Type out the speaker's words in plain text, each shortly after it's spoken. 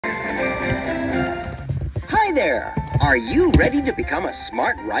Hi there! Are you ready to become a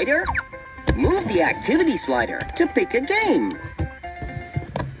smart writer? Move the activity slider to pick a game.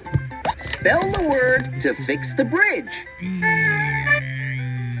 Spell the word to fix the bridge.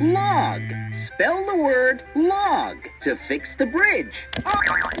 Log. Spell the word log to fix the bridge.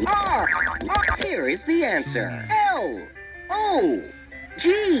 R. Here is the answer. L-O-G.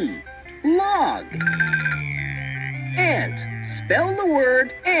 Log. Ant. Spell the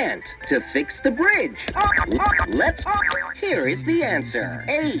word ant to fix the bridge. Here is the answer.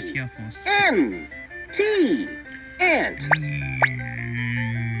 A-N-T. Ant.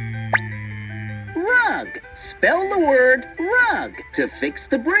 Rug. Spell the word rug to fix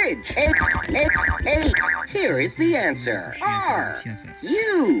the bridge. Here is the answer. R-U-G.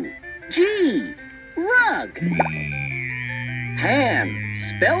 Rug. Pan.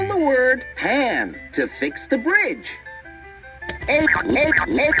 Spell the word pan to fix the bridge.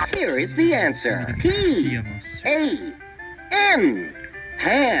 Here is the answer. P-A-N.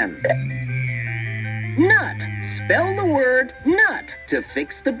 Pan. Nut. Spell the word nut to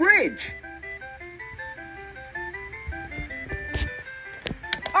fix the bridge.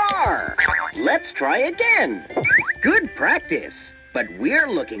 R. Let's try again. Good practice. But we're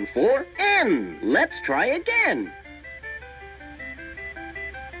looking for N. Let's try again.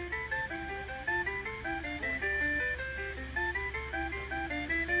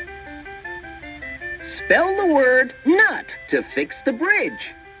 Spell the word nut to fix the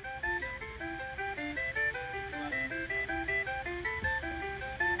bridge.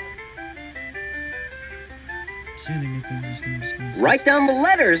 Write down the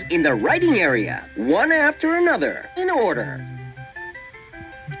letters in the writing area, one after another, in order.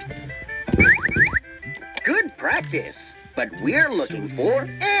 Good practice, but we're looking for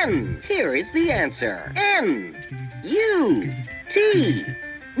N. Here is the answer. N-U-T.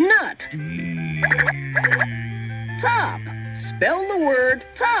 Nut. Top. Spell the word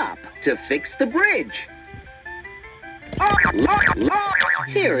top to fix the bridge.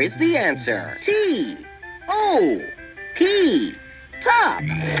 Here is the answer. T-O-P. Top.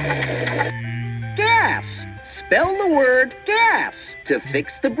 Gas. Spell the word gas to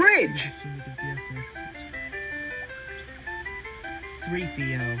fix the bridge.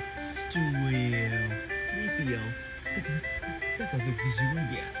 3PO.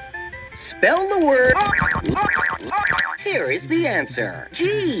 Spell the word. Here is the answer.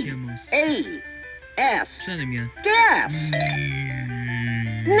 G-A-S. Gas.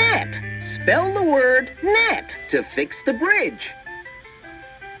 Net. Spell the word net to fix the bridge.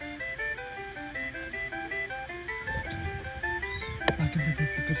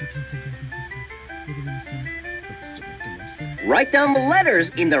 Write down the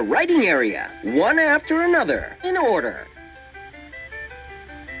letters in the writing area, one after another, in order.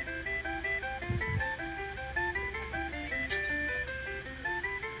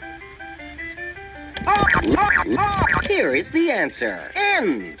 Here is the answer.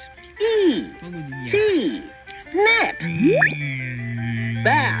 N-E-T. Net.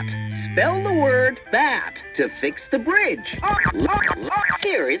 Bat. Spell the word bat to fix the bridge.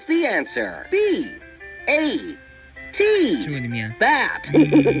 Here is the answer. B-A-T. Bat.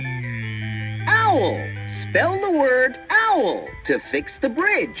 Owl. Spell the word owl to fix the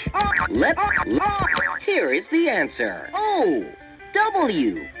bridge. Here is the answer.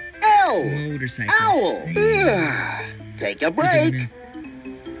 O-W. L. Motorcycle. Owl. Take a break.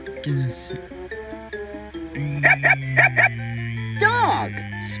 Dog.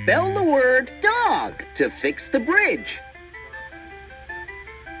 Spell the word dog to fix the bridge.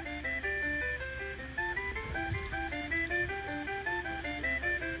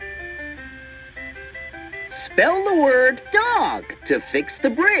 Spell the word dog to fix the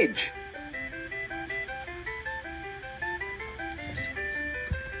bridge.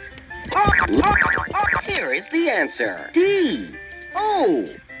 Here is the answer. D-O-G.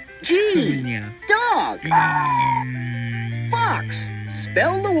 Dog. Fox.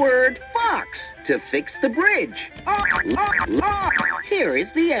 Spell the word fox to fix the bridge. Here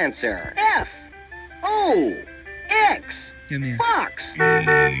is the answer. F-O-X. Fox.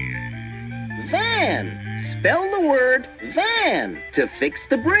 Van. Spell the word van to fix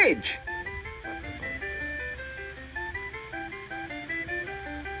the bridge.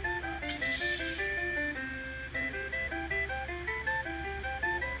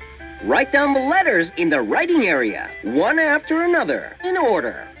 Write down the letters in the writing area, one after another, in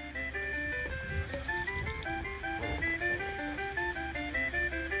order.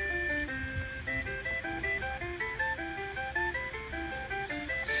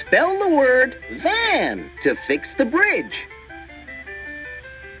 Spell the word van to fix the bridge.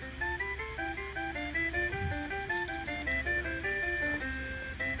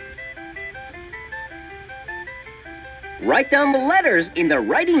 Write down the letters in the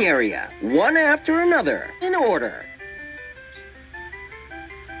writing area, one after another, in order.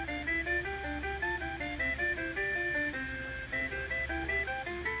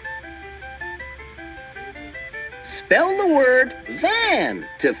 Spell the word van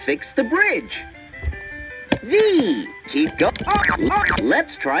to fix the bridge. V. Keep going.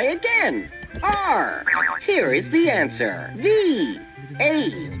 Let's try again. R. Here is the answer. V.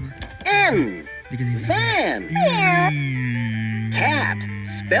 A. N. Van. Cat.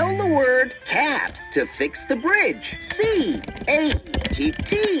 Spell the word cat to fix the bridge. C. A. Keep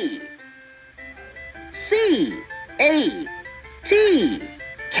T. C. A. T.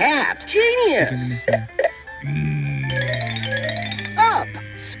 Cat. Genius. Up.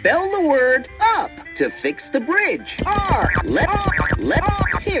 Spell the word up to fix the bridge. R.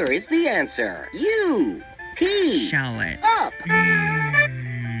 Here is the answer. U. P. Show it. Up.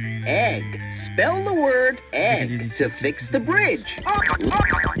 Egg. Spell the word egg to fix the bridge.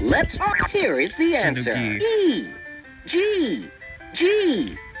 Here is the answer. E. G.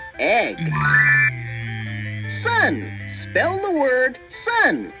 G. Egg. Sun. Spell the word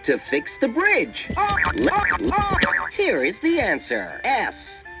sun to fix the bridge. Here is the answer. S.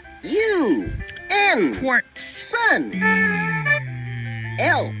 U. N. Quartz. Sun.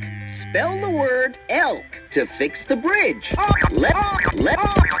 Elk. Spell the word elk to fix the bridge.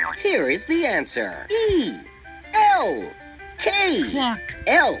 Here is the answer. E. L. K. Clock.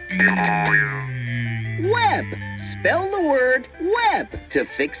 Elk. Web. Spell the word web to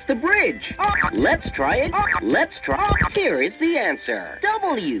fix the bridge. Let's try it. Here is the answer.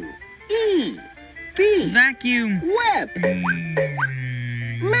 W. E. B. Vacuum. Web.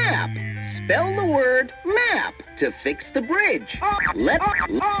 Map. Spell the word map to fix the bridge.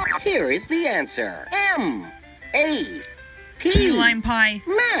 Here is the answer. M. A. P. Key lime pie.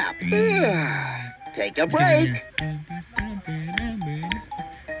 Map. Take a break.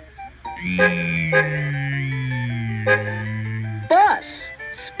 Bus.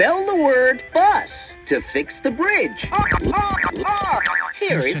 Spell the word bus to fix the bridge.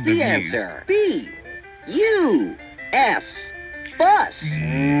 Here is the answer. B. U. S. Bus.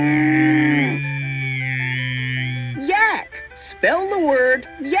 Yak. Spell the word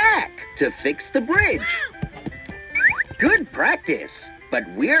yak to fix the bridge. Good practice, but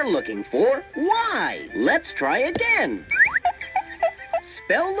we're looking for Y. Let's try again.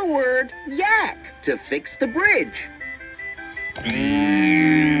 Spell the word yak to fix the bridge.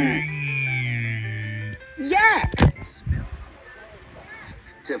 Yak.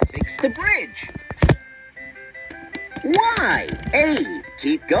 To fix the bridge. Y. A.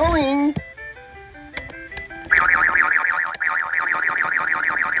 Keep going.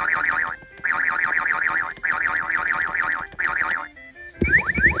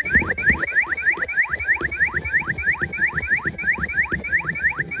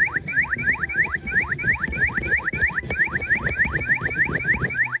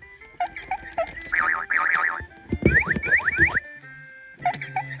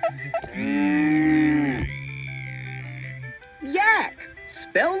 Yak.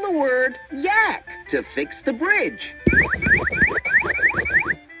 Spell the word yak to fix the bridge.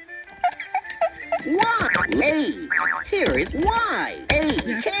 Y. A. Here is Y. A.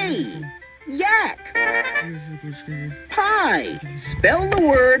 K. Yak. Pie. Spell the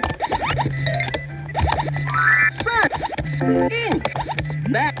word sun. Ink.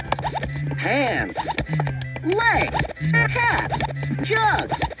 Back. Hand. Leg. Cat. Jug.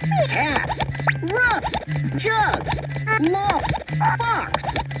 Cat. Rough. Jug. Lock. Box.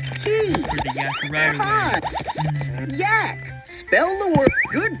 Key. For the yak right Pot. Yak. Spell the word.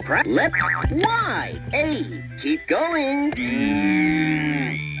 Good practice. Let's Y. A. Keep going.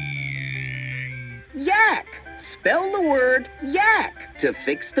 Yak. Spell the word yak to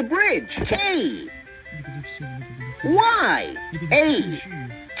fix the bridge. K. Y. A.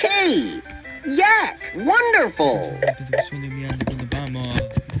 K. Yak. Wonderful.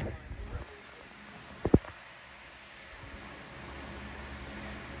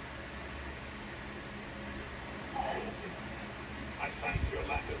 I find your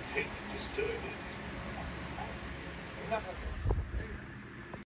lack of faith disturbing.